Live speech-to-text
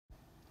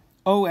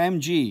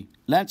OMG,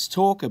 let's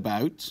talk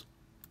about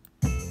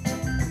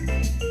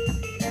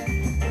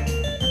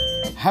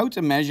how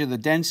to measure the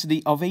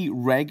density of a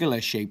regular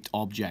shaped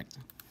object.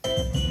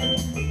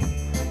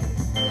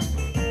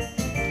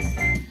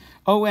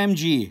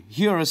 OMG,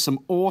 here are some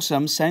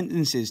awesome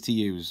sentences to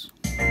use.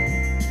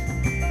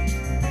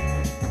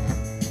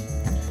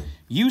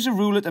 Use a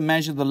ruler to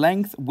measure the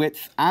length,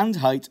 width and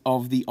height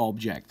of the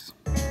object.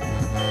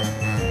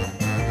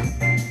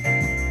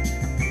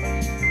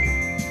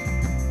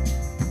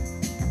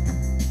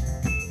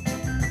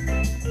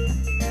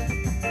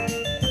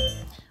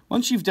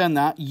 Once you've done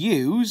that,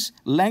 use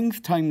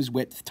length times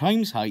width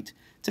times height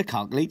to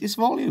calculate this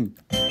volume.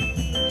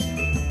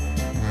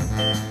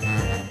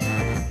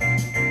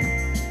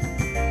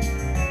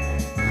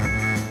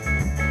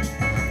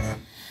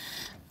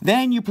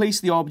 Then you place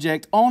the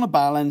object on a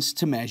balance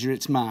to measure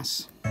its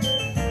mass.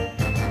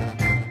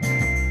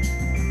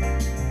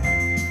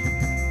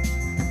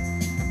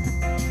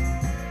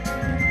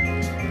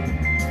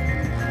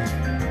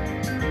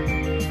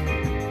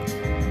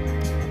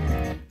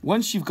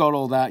 Once you've got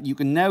all that, you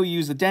can now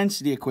use the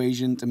density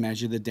equation to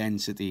measure the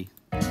density.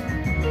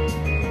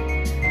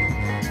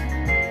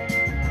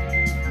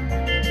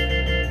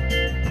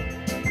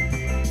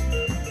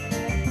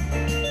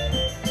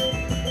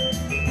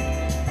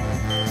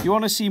 If you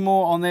want to see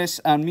more on this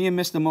and me and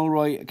Mr.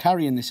 Mulroy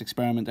carrying this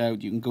experiment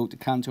out, you can go to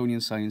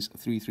Cantonian Science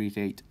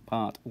 338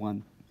 Part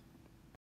 1.